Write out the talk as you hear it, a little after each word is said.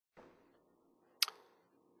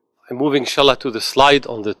I'm moving inshallah to the slide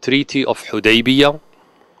on the Treaty of Hudaybiyah.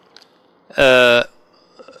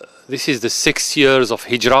 This is the 6 years of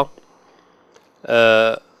Hijrah.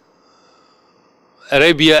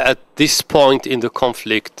 Arabia at this point in the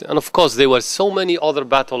conflict, and of course there were so many other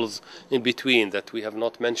battles in between that we have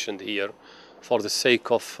not mentioned here for the sake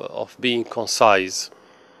of being concise.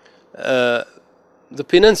 The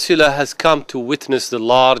peninsula has come to witness the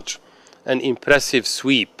large and impressive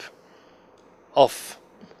sweep of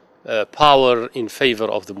power in favor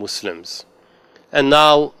of the Muslims. And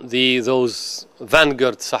now those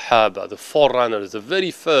vanguard Sahaba, the forerunners, the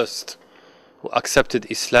very first who accepted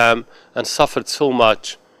Islam and suffered so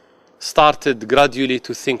much, started gradually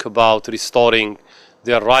to think about restoring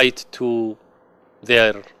their right to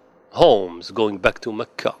their homes, going back to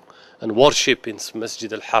Mecca and worship in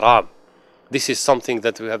Masjid al-Haram. This is something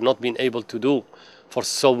that we have not been able to do for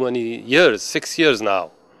so many years, 6 years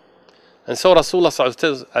now. And so Rasulullah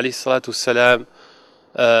ﷺ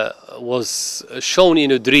was shown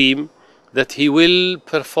in a dream that he will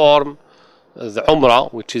perform the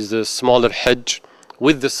Umrah, which is the smaller Hajj,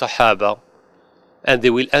 with the Sahaba, and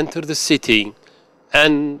they will enter the city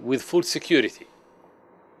and with full security.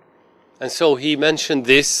 And so he mentioned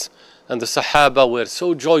this, and the Sahaba were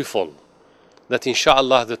so joyful that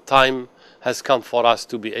inshallah the time has come for us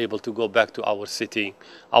to be able to go back to our city,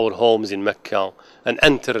 our homes in Mecca, and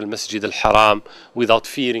enter al-Masjid al-Haram without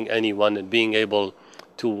fearing anyone and being able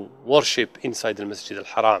to worship inside the Masjid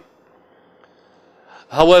al-Haram.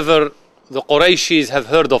 However, the Qurayshis have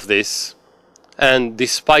heard of this, and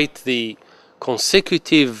despite the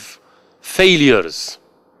consecutive failures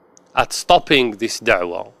at stopping this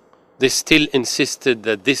da'wah, they still insisted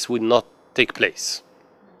that this would not take place.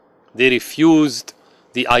 They refused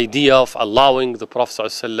the idea of allowing the Prophet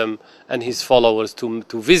ﷺ and his followers to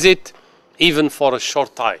visit even for a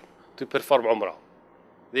short time to perform Umrah.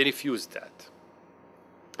 They refused that.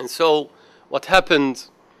 And so what happened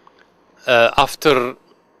after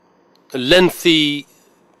a lengthy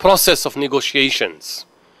process of negotiations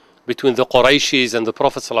between the Qurayshis and the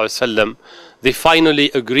Prophet ﷺ, they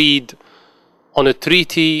finally agreed on a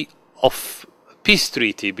treaty of peace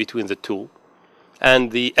treaty between the two.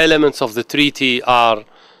 And the elements of the treaty are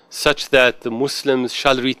such that the Muslims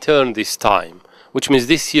shall return this time, which means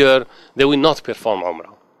this year they will not perform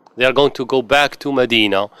Umrah. They are going to go back to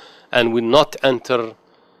Medina and will not enter.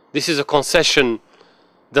 This is a concession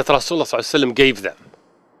that Rasulullah ﷺ gave them.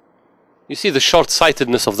 You see the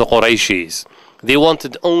short-sightedness of the Qurayshis. They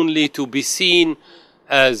wanted only to be seen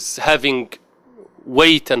as having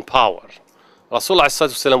weight and power. Rasulullah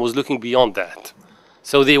ﷺ was looking beyond that.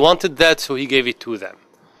 So they wanted that, so he gave it to them.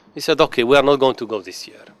 He said, okay, we are not going to go this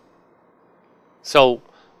year. So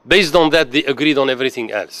based on that, they agreed on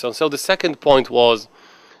everything else. And so the second point was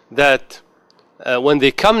that when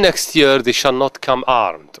they come next year, they shall not come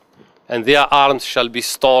armed. And their arms shall be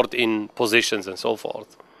stored in positions and so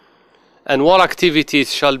forth. And war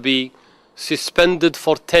activities shall be suspended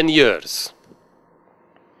for 10 years.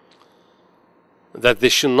 That they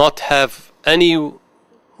should not have any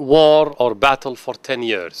war or battle for 10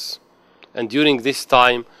 years. And during this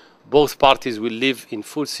time, both parties will live in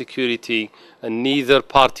full security and neither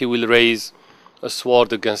party will raise a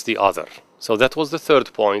sword against the other. So that was the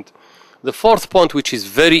third point. The fourth point, which is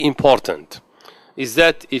very important, is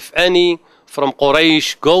that if any from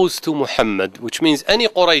Quraysh goes to Muhammad, which means any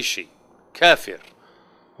Qurayshi, kafir,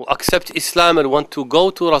 who accept Islam and want to go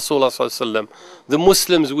to Rasulullah ﷺ, the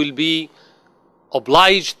Muslims will be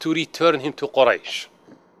obliged to return him to Quraysh.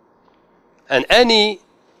 And any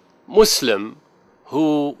Muslim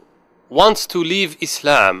who wants to leave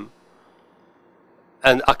Islam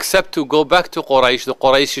and accept to go back to Quraysh, the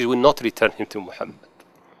Qurayshis will not return him to Muhammad.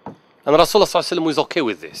 And Rasulullah ﷺ was okay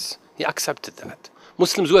with this. He accepted that.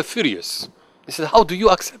 Muslims were furious. They said, how do you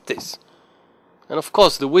accept this? And of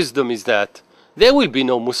course, the wisdom is that there will be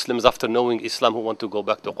no Muslims after knowing Islam who want to go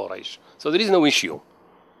back to Quraysh. So there is no issue.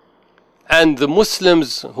 And the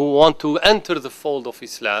Muslims who want to enter the fold of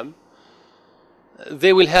Islam,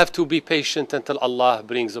 they will have to be patient until Allah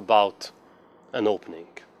brings about an opening.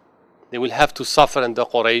 They will have to suffer in the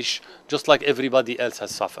Quraysh just like everybody else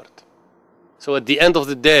has suffered. So at the end of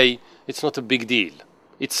the day, it's not a big deal.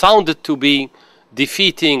 It sounded to be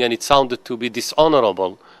defeating and it sounded to be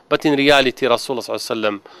dishonorable, but in reality Rasulullah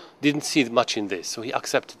ﷺ didn't see much in this, so he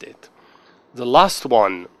accepted it. The last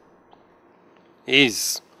one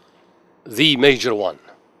is the major one,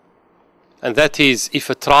 and that is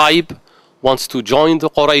if a tribe wants to join the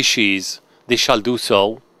Qurayshis, they shall do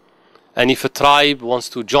so. And if a tribe wants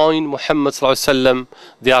to join Muhammad ﷺ,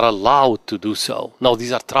 they are allowed to do so. Now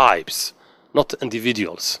these are tribes, not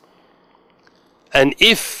individuals. And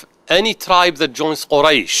if any tribe that joins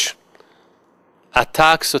Quraysh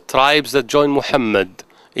attacks the tribes that join Muhammad,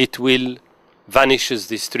 it will vanishes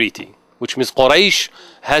this treaty. Which means Quraysh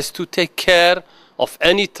has to take care of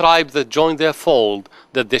any tribe that join their fold,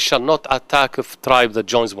 that they shall not attack a tribe that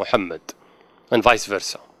joins Muhammad, and vice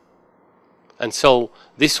versa. And so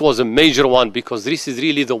this was a major one, because this is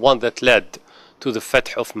really the one that led to the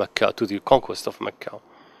Fath of Mecca, to the conquest of Mecca.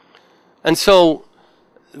 And so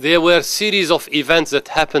there were a series of events that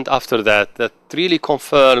happened after that that really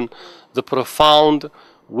confirmed the profound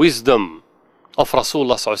wisdom of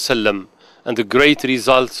Rasulullah ﷺ and the great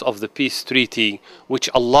results of the peace treaty, which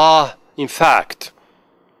Allah, in fact,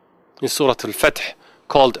 in Surah Al-Fath,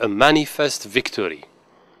 called a manifest victory.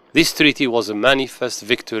 This treaty was a manifest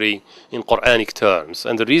victory in Quranic terms.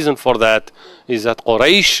 And the reason for that is that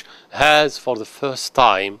Quraysh has, for the first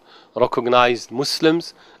time, recognized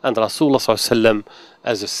Muslims and Rasulullah ﷺ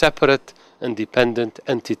as a separate, independent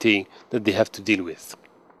entity that they have to deal with.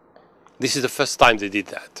 This is the first time they did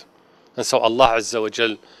that. And so Allah Azza wa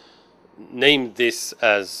Jal named this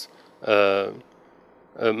as a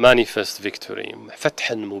manifest victory.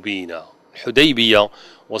 Fathan Mubina. Hudaybiyah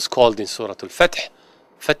was called in Surah Al-Fath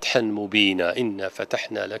Fathan Mubina. Inna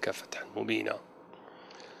fatahna laka fathan Mubina.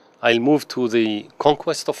 I'll move to the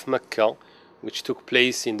conquest of Mecca, which took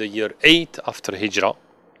place in the year 8 after Hijrah.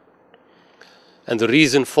 And the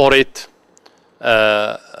reason for it,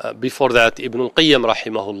 before that, Ibn al-Qayyim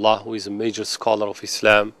rahimahullah, who is a major scholar of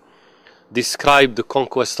Islam, described the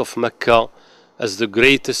conquest of Mecca as the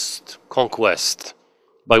greatest conquest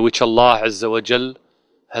by which Allah Azza wa Jal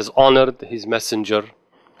has honored His messenger,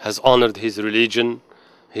 has honored His religion,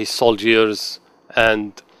 His soldiers,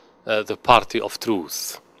 and the party of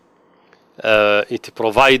truth. It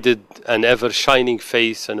provided an ever-shining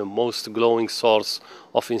face and a most glowing source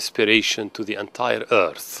of inspiration to the entire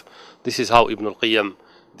earth. This is how Ibn al-Qayyim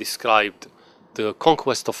described the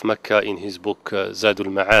conquest of Mecca in his book Zadul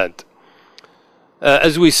Ma'ad.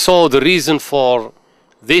 As we saw, the reason for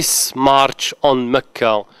this march on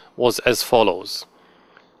Mecca was as follows.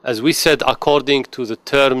 As we said, according to the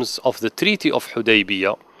terms of the Treaty of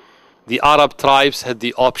Hudaybiyah, the Arab tribes had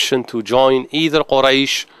the option to join either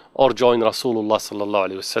Quraysh or join Rasulullah sallallahu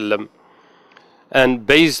alaihi wasallam. And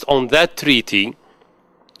based on that treaty,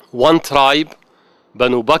 one tribe,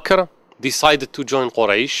 Banu Bakr, decided to join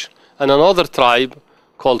Quraysh, and another tribe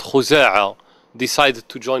called Khuza'a decided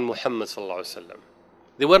to join Muhammad sallallahu alaihi wasallam.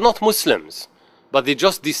 They were not Muslims, but they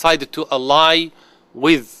just decided to ally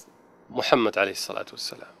with Muhammad alayhi salatu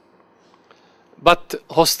wasallam. But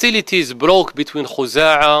hostilities broke between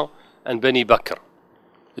Khuza'a and Bani Bakr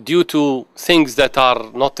due to things that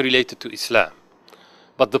are not related to Islam.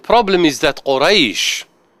 But the problem is that Quraysh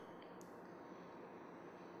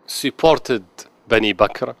supported Bani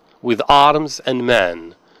Bakr with arms and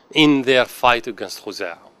men in their fight against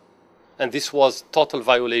Khuza'a. And this was total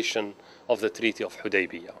violation of the Treaty of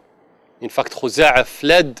Hudaybiyah. In fact, Khuza'a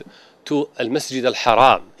fled to Al-Masjid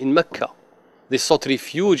Al-Haram in Mecca. They sought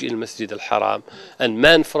refuge in Masjid Al-Haram, and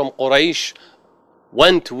men from Quraysh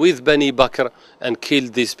went with Bani Bakr and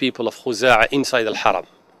killed these people of Khuza'a inside Al-Haram.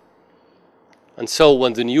 And so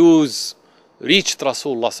when the news reached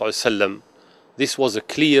Rasulullah sallallahu alaihi wasallam, this was a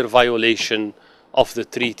clear violation of the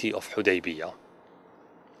Treaty of Hudaybiyah.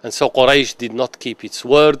 And so Quraysh did not keep its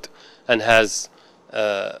word and has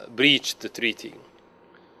breached the treaty.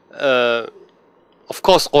 Of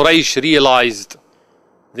course, Quraysh realized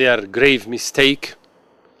their grave mistake,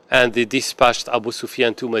 and they dispatched Abu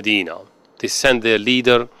Sufyan to Medina. They sent their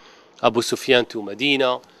leader, Abu Sufyan, to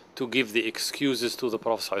Medina to give the excuses to the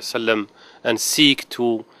Prophet ﷺ and seek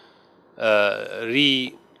to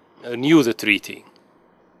renew the treaty.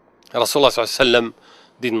 Rasulullah ﷺ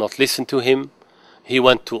did not listen to him. He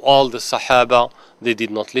went to all the Sahaba. They did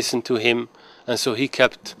not listen to him. And so he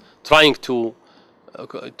kept trying to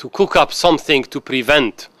cook up something to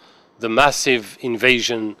prevent the massive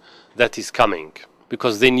invasion that is coming,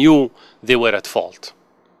 because they knew they were at fault.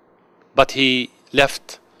 But he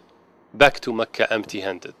left back to Mecca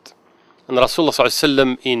empty-handed. And Rasulullah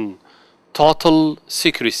ﷺ, in total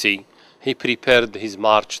secrecy, he prepared his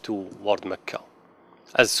march toward Mecca.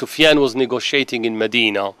 As Sufyan was negotiating in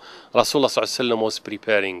Medina, Rasulullah ﷺ was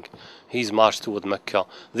preparing his march toward Mecca.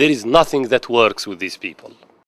 There is nothing that works with these people.